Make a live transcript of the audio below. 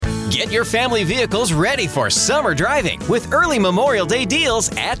Get your family vehicles ready for summer driving with early Memorial Day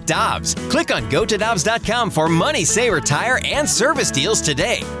deals at Dobbs. Click on GoToDobbs.com for money saver tire and service deals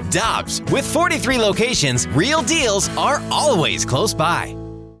today. Dobbs, with 43 locations, real deals are always close by.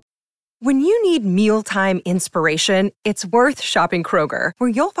 When you need mealtime inspiration, it's worth shopping Kroger, where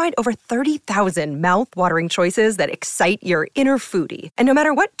you'll find over 30,000 mouth-watering choices that excite your inner foodie. And no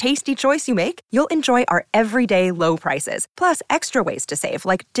matter what tasty choice you make, you'll enjoy our everyday low prices, plus extra ways to save,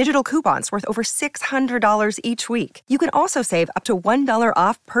 like digital coupons worth over $600 each week. You can also save up to $1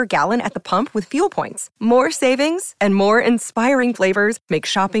 off per gallon at the pump with fuel points. More savings and more inspiring flavors make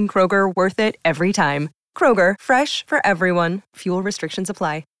shopping Kroger worth it every time. Kroger, fresh for everyone. Fuel restrictions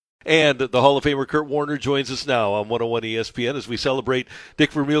apply. And the Hall of Famer Kurt Warner joins us now on 101 ESPN as we celebrate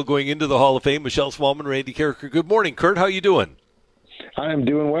Dick Vermeil going into the Hall of Fame. Michelle Smallman, Randy Carricker. Good morning, Kurt. How you doing? I'm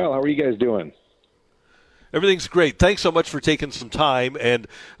doing well. How are you guys doing? Everything's great. Thanks so much for taking some time. And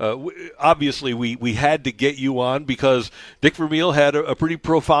obviously we had to get you on because Dick Vermeil had a pretty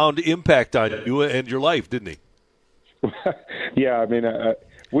profound impact on you and your life, didn't he? Yeah, I mean,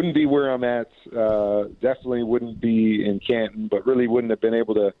 wouldn't be where I'm at. Definitely wouldn't be in Canton, but really wouldn't have been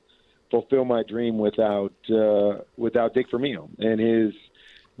able to fulfill my dream without Dick Vermeil and his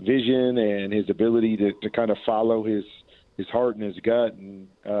vision and his ability to kind of follow his heart and his gut, and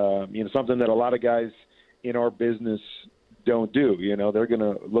something that a lot of guys in our business don't do. They're going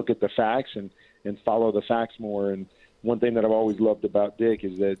to look at the facts and follow the facts more. And one thing that I've always loved about Dick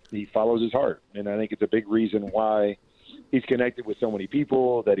is that he follows his heart, and I think it's a big reason why he's connected with so many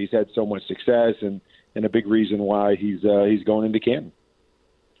people, that he's had so much success, and a big reason why he's going into Canton.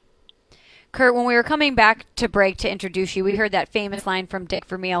 Kurt, when we were coming back to break to introduce you, we heard that famous line from Dick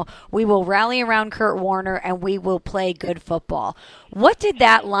Vermeil, "We will rally around Kurt Warner and we will play good football." What did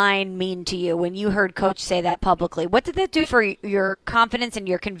that line mean to you when you heard Coach say that publicly? What did that do for your confidence and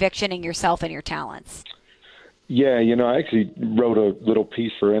your conviction in yourself and your talents? Yeah, I actually wrote a little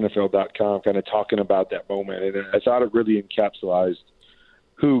piece for NFL.com kind of talking about that moment, and I thought it really encapsulated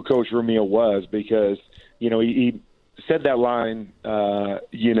who Coach Vermeil was, because, he said that line,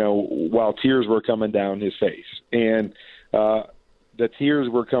 while tears were coming down his face. And the tears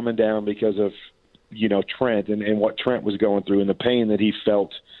were coming down because of, Trent and what Trent was going through and the pain that he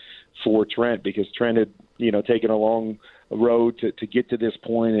felt for Trent, because Trent had, taken a long road to get to this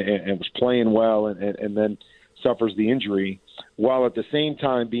point and was playing well and then suffers the injury, while at the same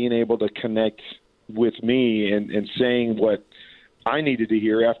time being able to connect with me and saying what I needed to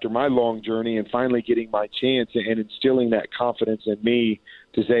hear after my long journey and finally getting my chance and instilling that confidence in me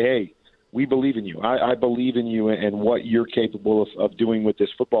to say, hey, we believe in you. I believe in you and what you're capable of doing with this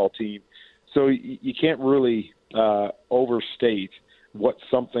football team. So you can't really overstate what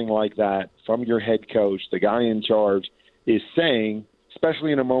something like that from your head coach, the guy in charge, is saying,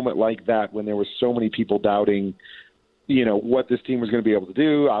 especially in a moment like that when there was so many people doubting, what this team was going to be able to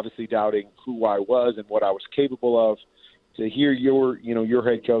do, obviously doubting who I was and what I was capable of. To hear your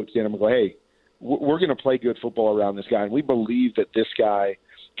head coach stand up and go, hey, we're going to play good football around this guy, and we believe that this guy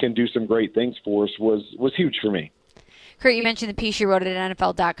can do some great things for us, was huge for me. Kurt, you mentioned the piece you wrote at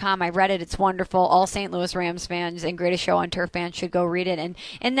NFL.com. I read it. It's wonderful. All St. Louis Rams fans and Greatest Show on Turf fans should go read it. And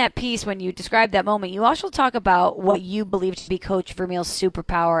in that piece, when you describe that moment, you also talk about what you believe to be Coach Vermeil's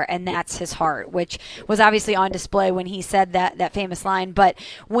superpower, and that's his heart, which was obviously on display when he said that famous line. But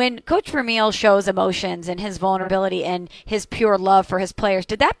when Coach Vermeil shows emotions and his vulnerability and his pure love for his players,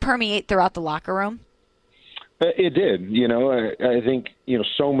 did that permeate throughout the locker room? It did. I think,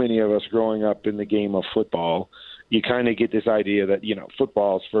 so many of us growing up in the game of football, you kind of get this idea that,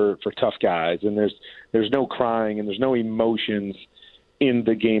 football's for tough guys, and there's no crying and there's no emotions in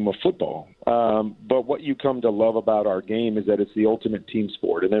the game of football. But what you come to love about our game is that it's the ultimate team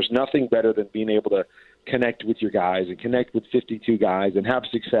sport, and there's nothing better than being able to connect with your guys and connect with 52 guys and have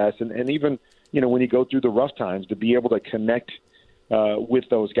success. And even, when you go through the rough times, to be able to connect with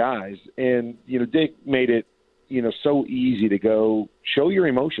those guys. And, Dick made it, so easy to go show your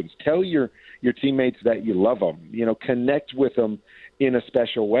emotions, tell your teammates that you love them, connect with them in a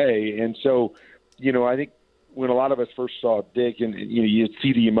special way. And so, I think when a lot of us first saw Dick and you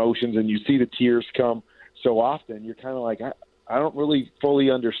see the emotions and you see the tears come so often, you're kind of like, I don't really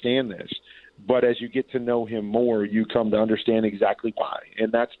fully understand this. But as you get to know him more, you come to understand exactly why.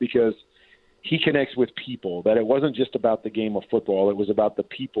 And that's because he connects with people, that it wasn't just about the game of football. It was about the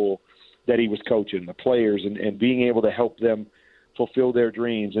people that he was coaching, the players, and being able to help them fulfill their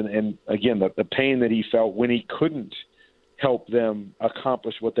dreams. And again, the pain that he felt when he couldn't help them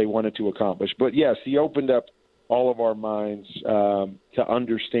accomplish what they wanted to accomplish. But yes, he opened up all of our minds to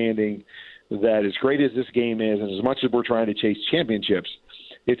understanding that as great as this game is, and as much as we're trying to chase championships,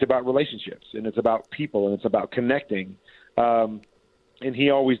 it's about relationships, and it's about people, and it's about connecting. And he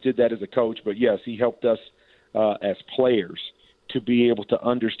always did that as a coach. But, yes, he helped us as players to be able to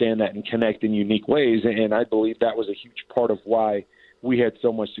understand that and connect in unique ways. And I believe that was a huge part of why we had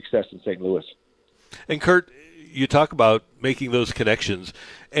so much success in St. Louis. And, Kurt, you talk about making those connections,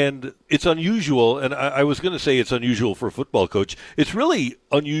 and it's unusual, and I was going to say it's unusual for a football coach. It's really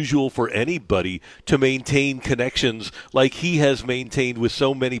unusual for anybody to maintain connections like he has maintained with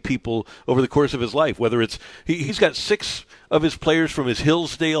so many people over the course of his life, whether it's he's got 6 of his players from his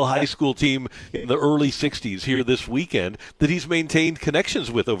Hillsdale High School team in the early 60s here this weekend that he's maintained connections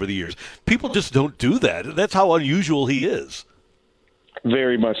with over the years. People just don't do that. That's how unusual he is.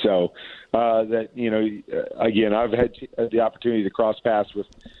 Very much so. Again, I've had the opportunity to cross paths with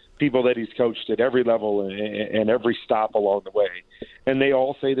people that he's coached at every level and every stop along the way, and they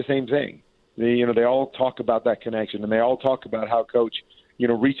all say the same thing. They all talk about that connection, and they all talk about how Coach,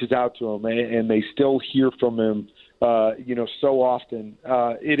 reaches out to them, and they still hear from him, so often.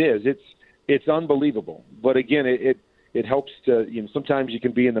 It's unbelievable. But again, it helps to, sometimes you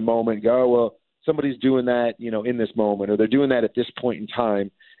can be in the moment and go, oh, well, somebody's doing that, in this moment, or they're doing that at this point in time.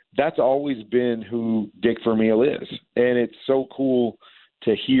 That's always been who Dick Vermeil is. And it's so cool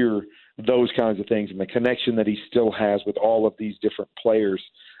to hear those kinds of things and the connection that he still has with all of these different players.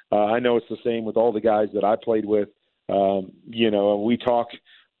 I know it's the same with all the guys that I played with. We talk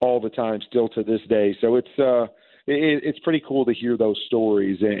all the time still to this day. So it's pretty cool to hear those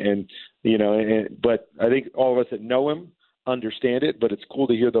stories. But I think all of us that know him understand it, but it's cool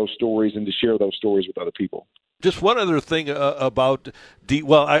to hear those stories and to share those stories with other people. Just one other thing about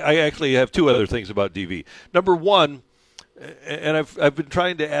I actually have 2 other things about DV. Number one, and I've been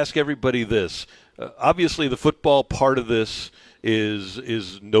trying to ask everybody this. Obviously, the football part of this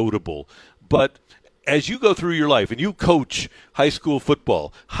is notable, but as you go through your life and you coach high school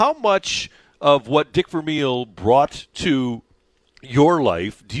football, how much of what Dick Vermeil brought to your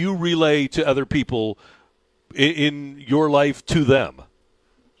life do you relay to other people in your life to them?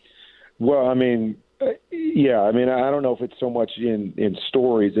 Well, I don't know if it's so much in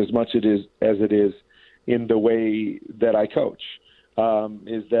stories as much as it is in the way that I coach.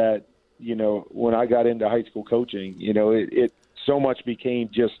 Is that, when I got into high school coaching, it so much became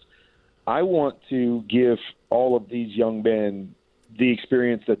just, I want to give all of these young men the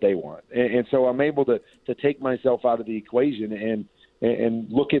experience that they want. And so I'm able to take myself out of the equation and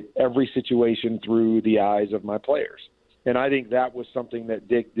look at every situation through the eyes of my players. And I think that was something that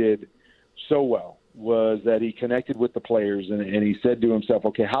Dick did so well, was that he connected with the players and he said to himself,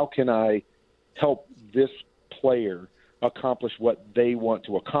 okay, how can I help this player accomplish what they want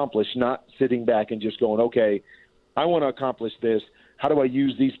to accomplish, not sitting back and just going, okay, I want to accomplish this. How do I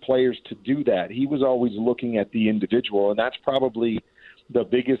use these players to do that? He was always looking at the individual, and that's probably the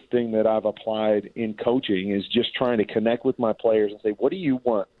biggest thing that I've applied in coaching, is just trying to connect with my players and say, what do you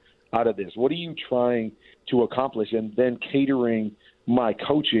want out of this? What are you trying to accomplish? And then catering my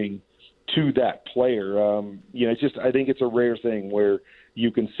coaching to that player. I think it's a rare thing where you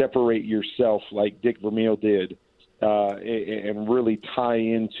can separate yourself like Dick Vermeil did and really tie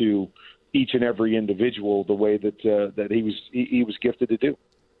into each and every individual the way that he was gifted to do.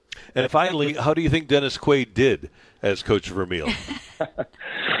 And finally, how do you think Dennis Quaid did as Coach Vermeil?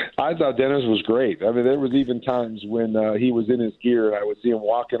 I thought Dennis was great. I mean, there was even times when he was in his gear and I would see him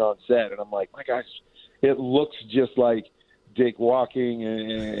walking on set, and I'm like, my gosh, it looks just like Dick walking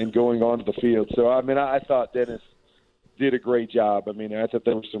and going onto the field. So, I thought Dennis did a great job. I thought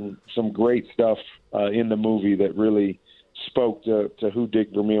there was some great stuff in the movie that really spoke to who Dick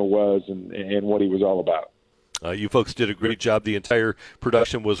Vermeil was and what he was all about. You folks did a great job. The entire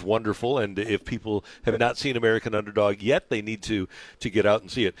production was wonderful, and if people have not seen American Underdog yet, they need to get out and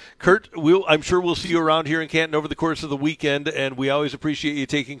see it. Kurt, I'm sure we'll see you around here in Canton over the course of the weekend, and we always appreciate you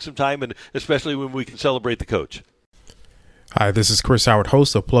taking some time, and especially when we can celebrate the coach. Hi, this is Chris Howard,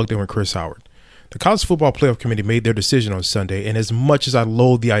 host of Plugged In with Chris Howard. The College Football Playoff Committee made their decision on Sunday, and as much as I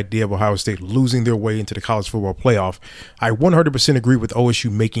loathe the idea of Ohio State losing their way into the College Football Playoff, I 100% agree with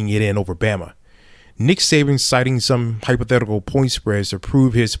OSU making it in over Bama. Nick Saban citing some hypothetical point spreads to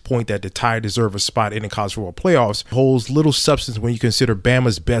prove his point that the Tide deserve a spot in the College Football Playoffs holds little substance when you consider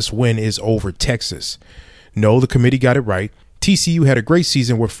Bama's best win is over Texas. No, the committee got it right. TCU had a great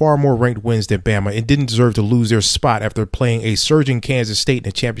season with far more ranked wins than Bama and didn't deserve to lose their spot after playing a surging Kansas State in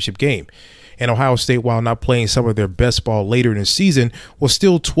a championship game. And Ohio State, while not playing some of their best ball later in the season, was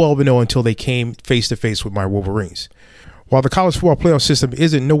still 12-0 until they came face-to-face with my Wolverines. While the college football playoff system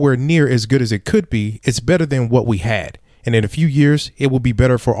isn't nowhere near as good as it could be, it's better than what we had. And in a few years, it will be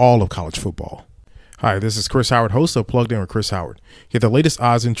better for all of college football. Hi, this is Chris Howard, host of Plugged In with Chris Howard. Get the latest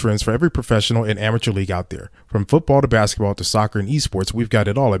odds and trends for every professional and amateur league out there. From football to basketball to soccer and esports, we've got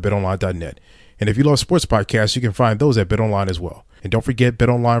it all at BetOnline.net. And if you love sports podcasts, you can find those at BetOnline as well. And don't forget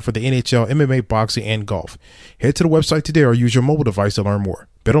BetOnline for the NHL, MMA, boxing, and golf. Head to the website today or use your mobile device to learn more.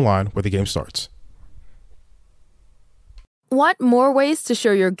 BetOnline, where the game starts. Want more ways to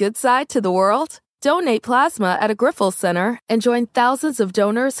show your good side to the world? Donate plasma at a Grifols Center and join thousands of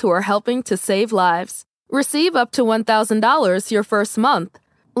donors who are helping to save lives. Receive up to $1,000 your first month.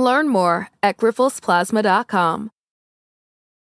 Learn more at grifolsplasma.com.